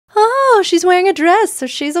Oh, she's wearing a dress, so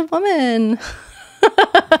she's a woman.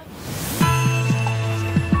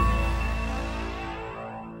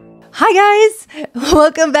 Hi guys,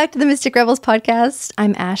 welcome back to the Mystic Rebels podcast.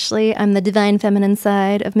 I'm Ashley. I'm the divine feminine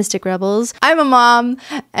side of Mystic Rebels. I'm a mom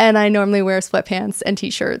and I normally wear sweatpants and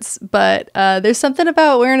t-shirts, but there's something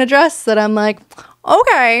about wearing a dress that I'm like,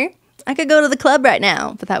 okay, I could go to the club right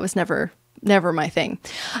now, but that was never my thing.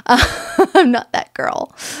 I'm not that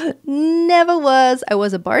girl. Never was. I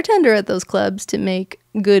was a bartender at those clubs to make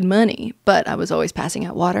good money, but I was always passing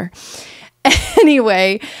out water.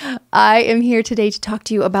 Anyway, I am here today to talk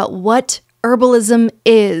to you about what herbalism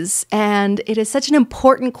is, and it is such an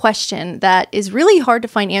important question that is really hard to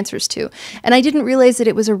find answers to. And I didn't realize that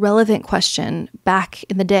it was a relevant question back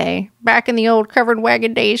in the day, back in the old covered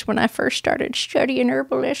wagon days when I first started studying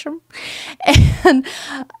herbalism. And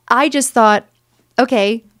I just thought,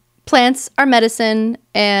 okay, plants are medicine,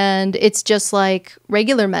 and it's just like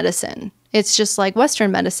regular medicine. It's just like Western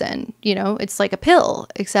medicine, you know, it's like a pill,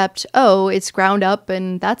 except, oh, it's ground up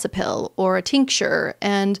and that's a pill or a tincture.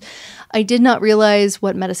 And I did not realize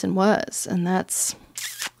what medicine was. And that's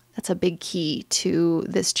a big key to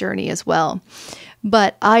this journey as well.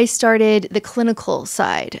 But I started the clinical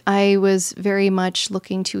side. I was very much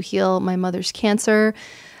looking to heal my mother's cancer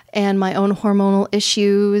and my own hormonal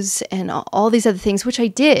issues and all these other things, which I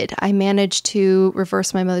did. I managed to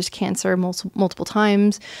reverse my mother's cancer multiple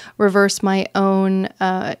times, reverse my own,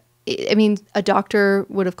 a doctor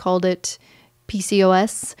would have called it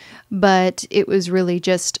PCOS, but it was really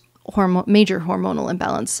just major hormonal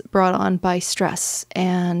imbalance brought on by stress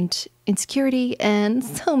and insecurity and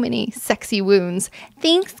so many sexy wounds.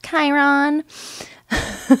 Thanks, Chiron.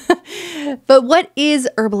 But what is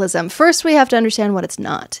herbalism? First, we have to understand what it's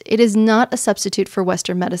not. It is not a substitute for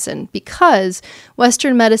Western medicine, because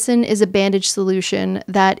Western medicine is a bandage solution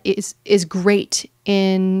that is great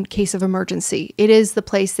in case of emergency. It is the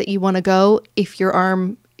place that you want to go if your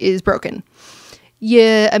arm is broken.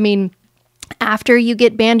 Yeah, I mean, after you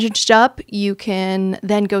get bandaged up, you can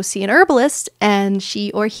then go see an herbalist, and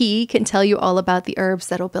she or he can tell you all about the herbs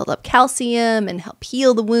that'll build up calcium and help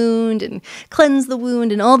heal the wound and cleanse the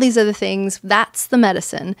wound and all these other things. That's the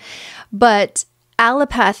medicine. But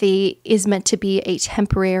allopathy is meant to be a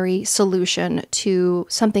temporary solution to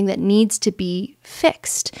something that needs to be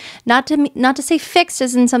fixed. Not to say fixed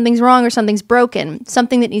as in something's wrong or something's broken,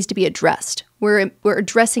 something that needs to be addressed. We're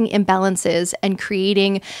addressing imbalances and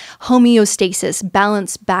creating homeostasis,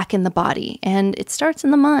 balance back in the body. And it starts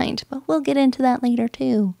in the mind, but we'll get into that later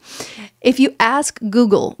too. If you ask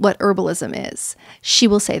Google what herbalism is, she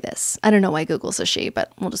will say this. I don't know why Google's a she,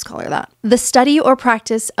 but we'll just call her that. The study or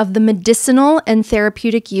practice of the medicinal and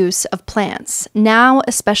therapeutic use of plants, now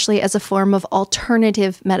especially as a form of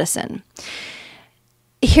alternative medicine.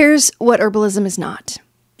 Here's what herbalism is not.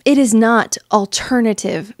 It is not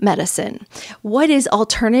alternative medicine. What is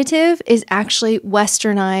alternative is actually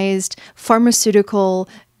westernized pharmaceutical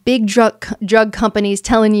big drug companies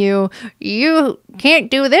telling you, you can't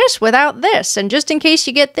do this without this. And just in case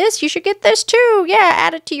you get this, you should get this too. Yeah,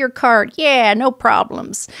 add it to your cart. Yeah, no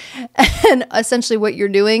problems. And essentially what you're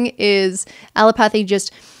doing is allopathy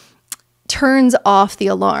just turns off the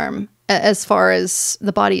alarm as far as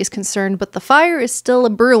the body is concerned, but the fire is still a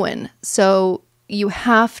brewing. So you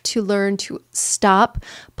have to learn to stop,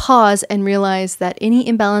 pause, and realize that any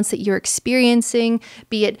imbalance that you're experiencing,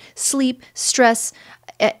 be it sleep, stress,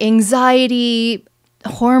 anxiety,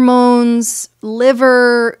 hormones,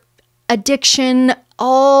 liver, addiction,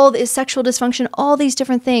 all this sexual dysfunction, all these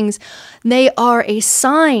different things, they are a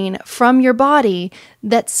sign from your body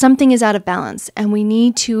that something is out of balance. And we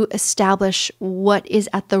need to establish what is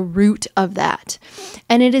at the root of that.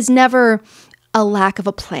 And it is never a lack of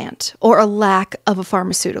a plant or a lack of a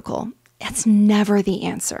pharmaceutical. That's never the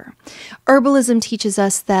answer. Herbalism teaches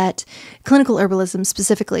us that, clinical herbalism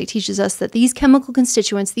specifically teaches us that these chemical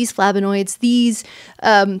constituents, these flavonoids, these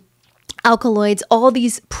alkaloids, all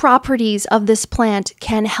these properties of this plant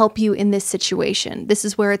can help you in this situation. This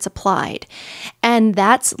is where it's applied. And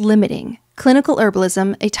that's limiting. Clinical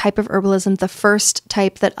herbalism, a type of herbalism, the first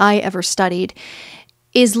type that I ever studied,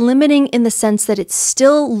 is limiting in the sense that it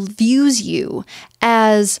still views you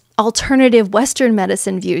as alternative Western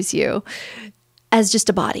medicine views you as just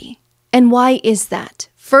a body. And why is that?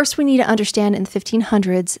 First, we need to understand in the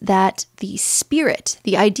 1500s that the spirit,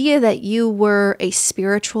 the idea that you were a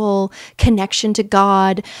spiritual connection to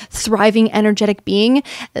God, thriving, energetic being,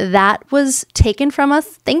 that was taken from us,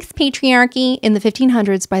 thanks patriarchy, in the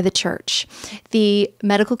 1500s by the church. The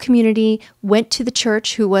medical community went to the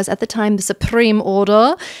church, who was at the time the supreme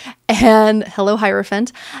order, and hello,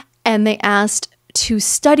 Hierophant, and they asked to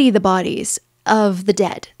study the bodies of the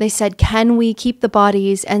dead. They said, can we keep the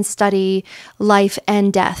bodies and study life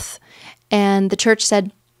and death? And the church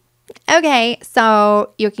said, okay,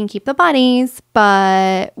 so you can keep the bodies,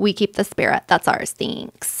 but we keep the spirit. That's ours.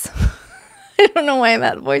 Thanks. I don't know why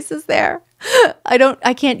that voice is there.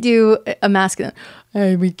 I can't do a masculine.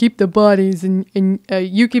 Hey, we keep the bodies and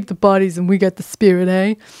you keep the bodies and we got the spirit,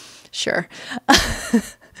 eh? Sure.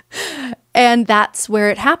 And that's where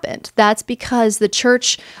it happened. That's because the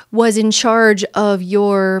church was in charge of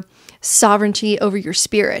your sovereignty over your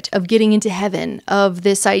spirit, of getting into heaven, of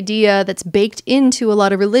this idea that's baked into a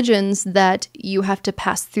lot of religions that you have to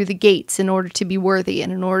pass through the gates in order to be worthy.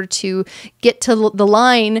 And in order to get to the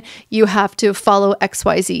line, you have to follow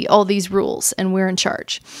XYZ, all these rules, and we're in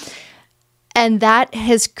charge. And that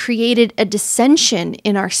has created a dissension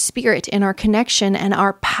in our spirit, in our connection, and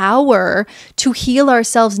our power to heal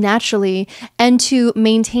ourselves naturally and to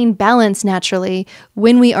maintain balance naturally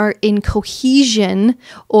when we are in cohesion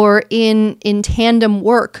or in tandem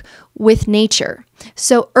work with nature.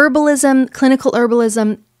 So herbalism, clinical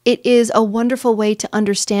herbalism, it is a wonderful way to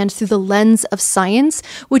understand through the lens of science,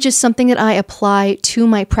 which is something that I apply to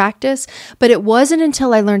my practice. But it wasn't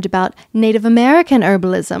until I learned about Native American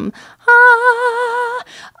herbalism.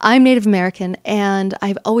 I'm Native American, and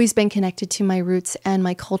I've always been connected to my roots and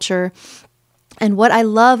my culture. And what I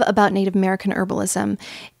love about Native American herbalism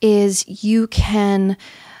is you can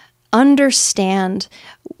understand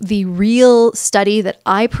the real study that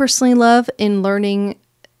I personally love in learning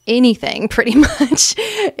anything pretty much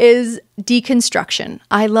is deconstruction.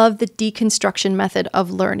 I love the deconstruction method of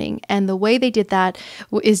learning. And the way they did that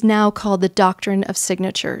is now called the doctrine of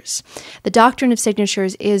signatures. The doctrine of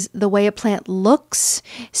signatures is the way a plant looks,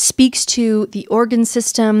 speaks to the organ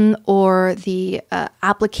system or the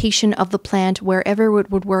application of the plant, wherever it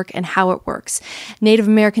would work and how it works. Native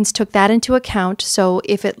Americans took that into account. So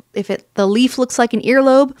if the leaf looks like an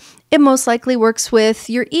earlobe, it most likely works with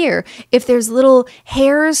your ear. If there's little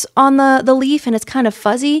hairs on the leaf and it's kind of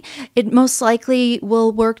fuzzy, it most likely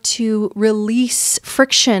will work to release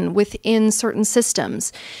friction within certain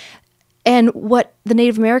systems. And what the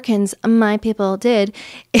Native Americans, my people, did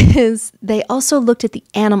is they also looked at the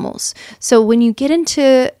animals. So when you get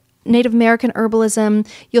into Native American herbalism,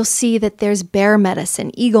 you'll see that there's bear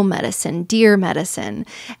medicine, eagle medicine, deer medicine,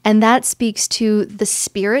 and that speaks to the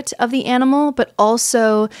spirit of the animal, but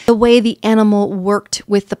also the way the animal worked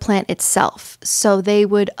with the plant itself. So they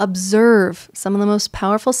would observe. Some of the most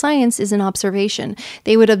powerful science is in observation.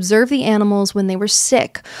 They would observe the animals when they were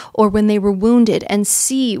sick or when they were wounded and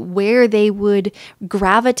see where they would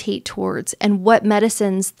gravitate towards and what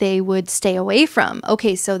medicines they would stay away from.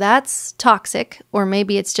 Okay, so that's toxic, or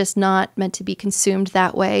maybe it's just not meant to be consumed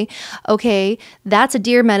that way. Okay, that's a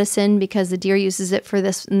deer medicine because the deer uses it for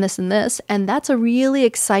this and this and this. And that's a really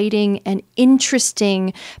exciting and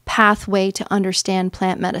interesting pathway to understand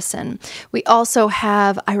plant medicine. We also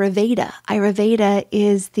have Ayurveda. Ayurveda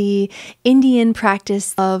is the Indian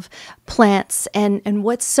practice of plants. And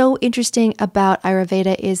what's so interesting about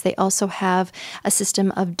Ayurveda is they also have a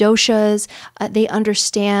system of doshas. They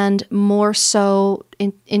understand more so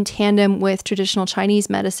in tandem with traditional Chinese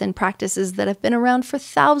medicine practices that have been around for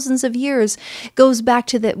thousands of years. Goes back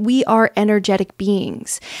to that we are energetic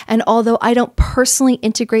beings. And although I don't personally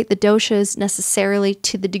integrate the doshas necessarily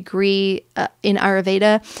to the degree in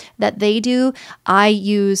Ayurveda that they do, I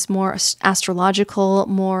use more astrological,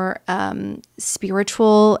 more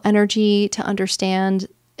spiritual energy to understand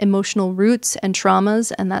emotional roots and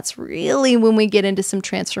traumas. And that's really when we get into some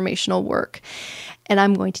transformational work. And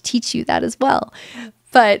I'm going to teach you that as well.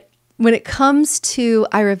 But when it comes to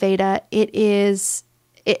Ayurveda,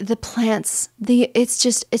 the plants, it's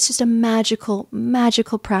just a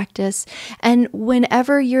magical practice. And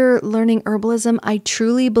whenever you're learning herbalism, I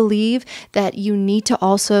truly believe that you need to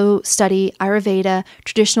also study Ayurveda,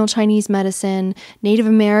 traditional Chinese medicine, Native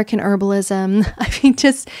American herbalism. I mean,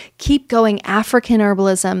 just keep going, African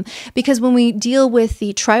herbalism, because when we deal with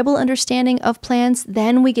the tribal understanding of plants,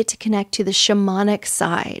 then we get to connect to the shamanic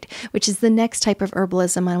side, which is the next type of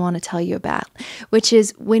herbalism I want to tell you about, which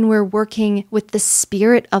is when we're working with the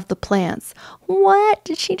spirit of the plants. What?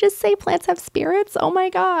 Did she just say plants have spirits? Oh my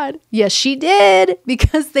God. Yes, she did,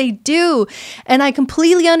 because they do. And I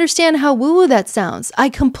completely understand how woo-woo that sounds. I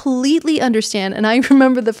completely understand. And I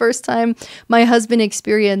remember the first time my husband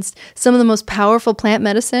experienced some of the most powerful plant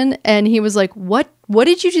medicine, and he was like, what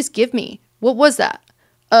did you just give me? What was that?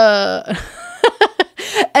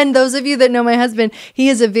 And those of you that know my husband, he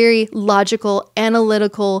is a very logical,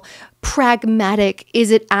 analytical, pragmatic, is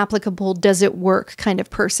it applicable, does it work kind of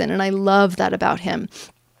person. And I love that about him.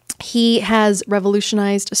 He has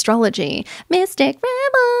revolutionized astrology. Mystic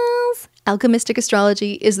Rebels. Alchemystic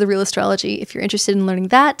astrology is the real astrology. If you're interested in learning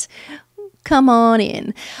that, come on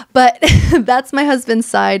in. But that's my husband's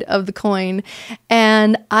side of the coin.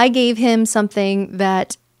 And I gave him something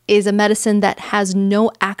that is a medicine that has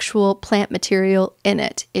no actual plant material in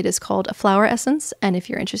it. It is called a flower essence. And if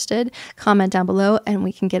you're interested, comment down below and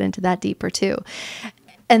we can get into that deeper too.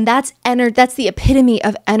 And that's the epitome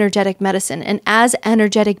of energetic medicine. And as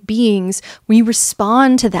energetic beings, we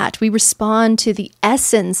respond to that. We respond to the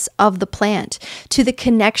essence of the plant, to the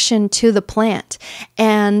connection to the plant.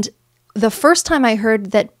 And the first time I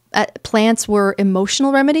heard that plants were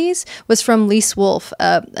emotional remedies was from Lise Wolf,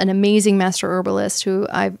 an amazing master herbalist who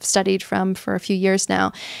I've studied from for a few years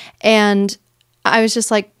now. And I was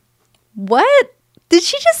just like, what? Did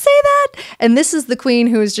she just say that? And this is the queen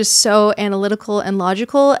who is just so analytical and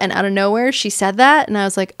logical, and out of nowhere she said that. And I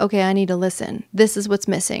was like, okay, I need to listen. This is what's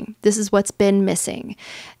missing. This is what's been missing.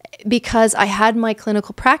 Because I had my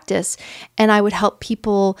clinical practice and I would help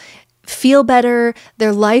people feel better,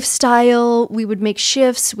 their lifestyle. We would make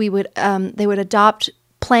shifts. They would adopt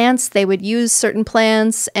plants. They would use certain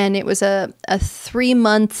plants, and it was a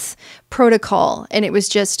 3-month protocol. And it was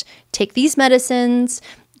just take these medicines,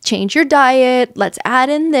 change your diet, let's add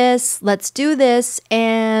in this, let's do this,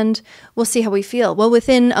 and we'll see how we feel. Well,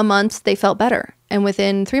 within a month, they felt better. And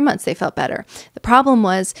within 3 months, they felt better. The problem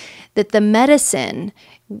was that the medicine,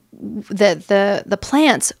 the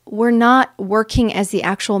plants were not working as the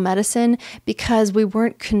actual medicine because we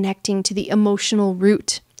weren't connecting to the emotional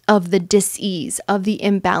root of the dis-ease, of the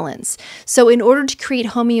imbalance. So in order to create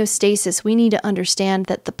homeostasis, we need to understand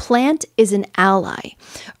that the plant is an ally.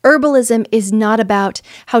 Herbalism is not about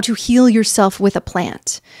how to heal yourself with a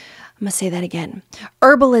plant. I'm going to say that again.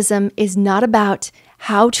 Herbalism is not about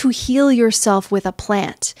how to heal yourself with a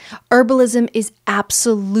plant. Herbalism is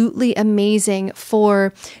absolutely amazing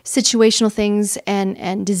for situational things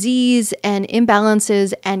and disease and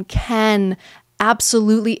imbalances, and can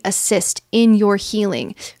absolutely assist in your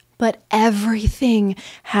healing. But everything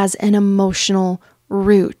has an emotional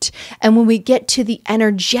root. And when we get to the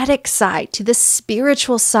energetic side, to the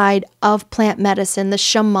spiritual side of plant medicine, the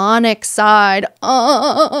shamanic side,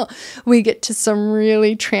 we get to some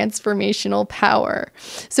really transformational power.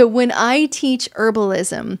 So when I teach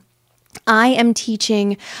herbalism, I am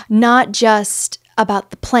teaching not just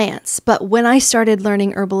about the plants, but when I started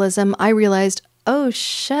learning herbalism, I realized, oh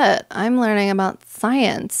shit, I'm learning about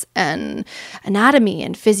science and anatomy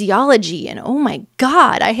and physiology. And oh my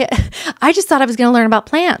God, I just thought I was going to learn about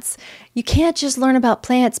plants. You can't just learn about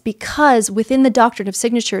plants, because within the doctrine of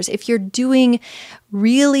signatures, if you're doing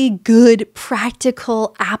really good,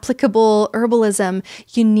 practical, applicable herbalism,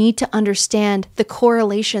 you need to understand the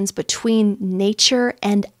correlations between nature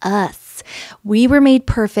and us. We were made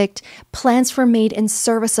perfect. Plants were made in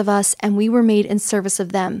service of us, and we were made in service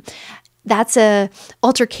of them. That's a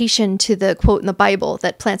altercation to the quote in the Bible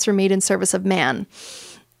that plants were made in service of man.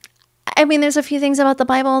 I mean, there's a few things about the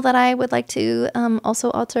Bible that I would like to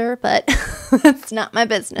also alter, but that's not my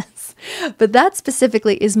business. But that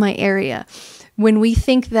specifically is my area. When we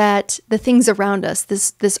think that the things around us,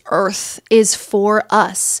 this earth is for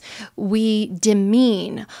us, we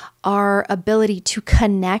demean our ability to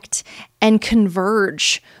connect and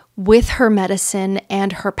converge with her medicine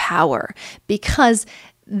and her power, because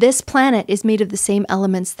this planet is made of the same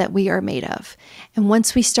elements that we are made of. And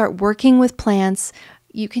once we start working with plants,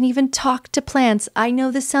 you can even talk to plants. I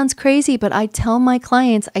know this sounds crazy, but I tell my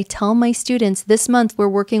clients, I tell my students, this month we're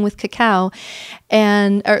working with cacao.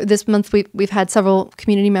 And this month we've had several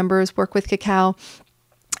community members work with cacao.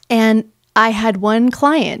 And I had one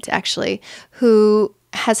client actually who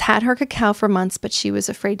has had her cacao for months, but she was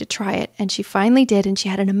afraid to try it. And she finally did, and she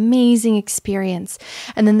had an amazing experience.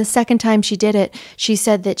 And then the second time she did it, she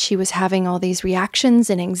said that she was having all these reactions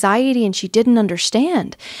and anxiety, and she didn't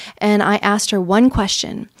understand. And I asked her one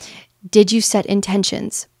question: did you set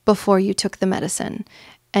intentions before you took the medicine?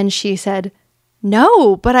 And she said,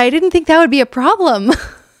 no, but I didn't think that would be a problem.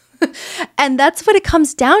 And that's what it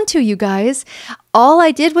comes down to, you guys. All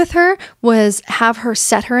I did with her was have her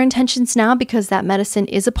set her intentions now, because that medicine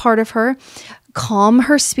is a part of her. Calm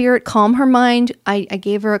her spirit, calm her mind. I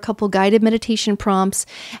gave her a couple guided meditation prompts,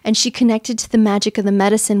 and she connected to the magic of the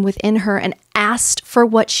medicine within her and asked for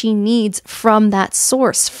what she needs from that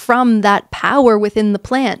source, from that power within the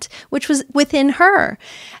plant, which was within her.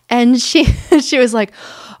 And she was like,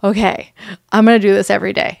 okay, I'm going to do this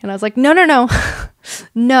every day. And I was like, no, no, no.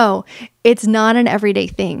 No, it's not an everyday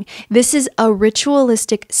thing. This is a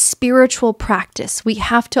ritualistic spiritual practice. We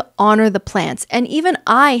have to honor the plants. And even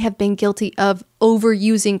I have been guilty of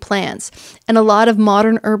overusing plants. And a lot of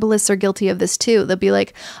modern herbalists are guilty of this too. They'll be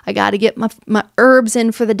like, I got to get my herbs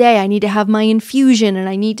in for the day. I need to have my infusion and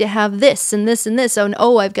I need to have this and this and this.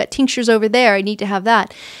 Oh, I've got tinctures over there. I need to have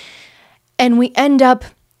that. And we end up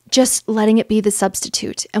just letting it be the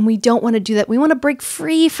substitute. And we don't want to do that. We want to break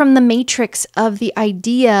free from the matrix of the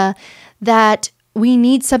idea that we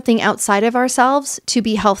need something outside of ourselves to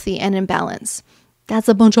be healthy and in balance. That's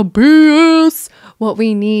a bunch of BS. What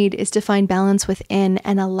we need is to find balance within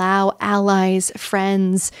and allow allies,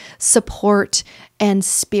 friends, support, and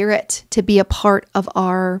spirit to be a part of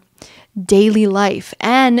our daily life,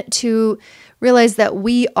 and to realize that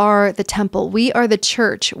we are the temple, we are the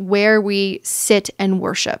church where we sit and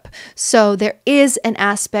worship. So there is an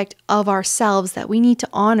aspect of ourselves that we need to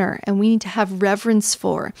honor and we need to have reverence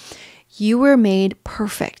for. You were made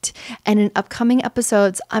perfect. And in upcoming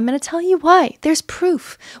episodes, I'm going to tell you why. There's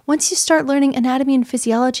proof. Once you start learning anatomy and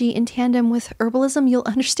physiology in tandem with herbalism, you'll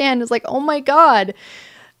understand. It's like, oh my God,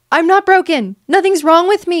 I'm not broken. Nothing's wrong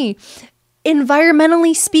with me.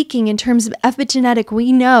 Environmentally speaking, in terms of epigenetics,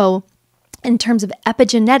 we know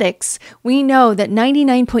that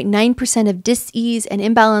 99.9% of dis-ease and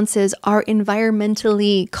imbalances are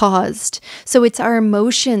environmentally caused. So it's our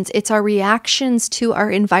emotions, it's our reactions to our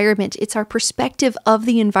environment, it's our perspective of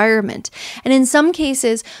the environment. And in some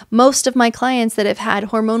cases, most of my clients that have had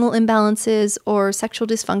hormonal imbalances or sexual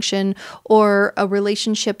dysfunction or a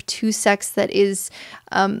relationship to sex that is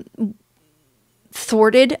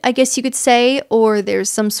thwarted, I guess you could say, or there's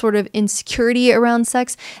some sort of insecurity around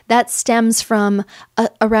sex, that stems from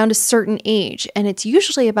around a certain age. And it's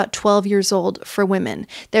usually about 12 years old for women.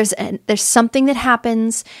 There's something that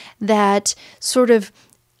happens that sort of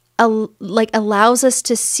allows us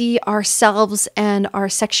to see ourselves and our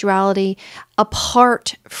sexuality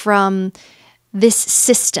apart from this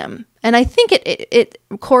system. And I think it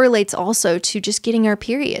correlates also to just getting our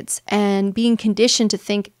periods and being conditioned to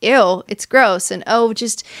think, ew, it's gross. And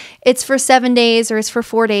it's for 7 days or it's for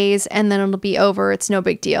 4 days and then it'll be over. It's no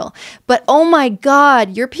big deal. But oh my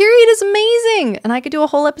God, your period is amazing. And I could do a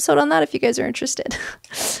whole episode on that if you guys are interested.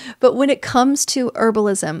 But when it comes to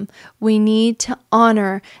herbalism, we need to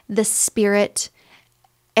honor the spirit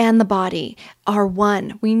and the body are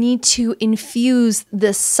one. We need to infuse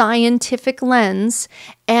the scientific lens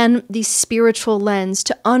and the spiritual lens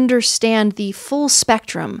to understand the full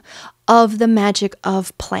spectrum of the magic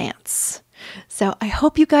of plants. So I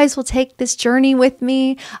hope you guys will take this journey with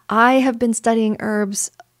me. I have been studying herbs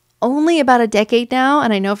only about a decade now.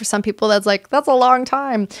 And I know for some people that's a long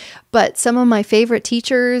time. But some of my favorite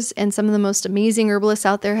teachers and some of the most amazing herbalists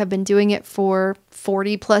out there have been doing it for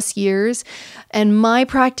 40 plus years. And my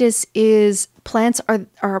practice is plants are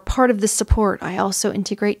a part of the support. I also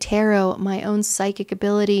integrate tarot, my own psychic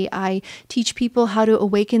ability. I teach people how to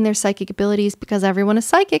awaken their psychic abilities because everyone is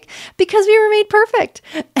psychic because we were made perfect.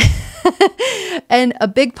 And a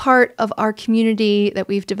big part of our community that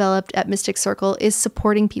we've developed at Mystic Circle is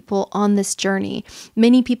supporting people on this journey.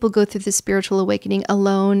 Many people go through this spiritual awakening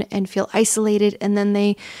alone and feel isolated, and then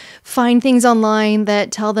they find things online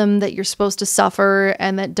that tell them that you're supposed to suffer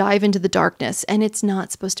and that dive into the darkness. And it's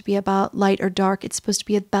not supposed to be about light or dark. It's supposed to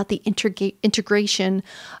be about the integration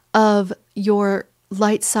of your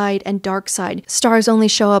light side and dark side. Stars only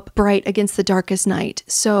show up bright against the darkest night.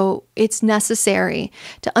 So it's necessary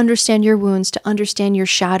to understand your wounds, to understand your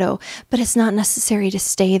shadow, but it's not necessary to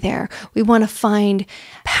stay there. We want to find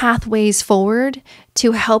pathways forward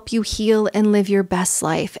to help you heal and live your best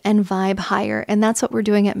life and vibe higher. And that's what we're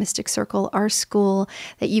doing at Mystic Circle, our school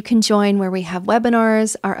that you can join, where we have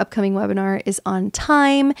webinars. Our upcoming webinar is on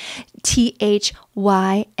Thyme,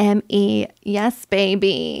 Thyme. Yes,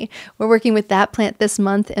 baby. We're working with that plant this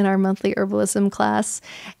month in our monthly herbalism class.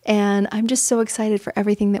 And I'm just so excited for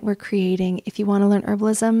everything that we're creating. If you want to learn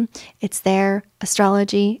herbalism, it's there.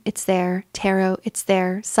 Astrology, it's there. Tarot, it's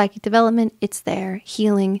there. Psychic development, it's there.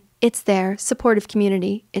 Healing, it's there. Supportive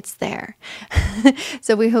community, it's there.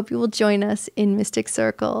 So we hope you will join us in Mystic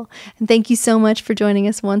Circle. And thank you so much for joining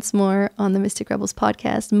us once more on the Mystic Rebels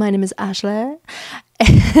podcast. My name is Ashley.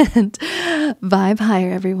 And vibe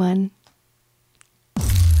higher, everyone.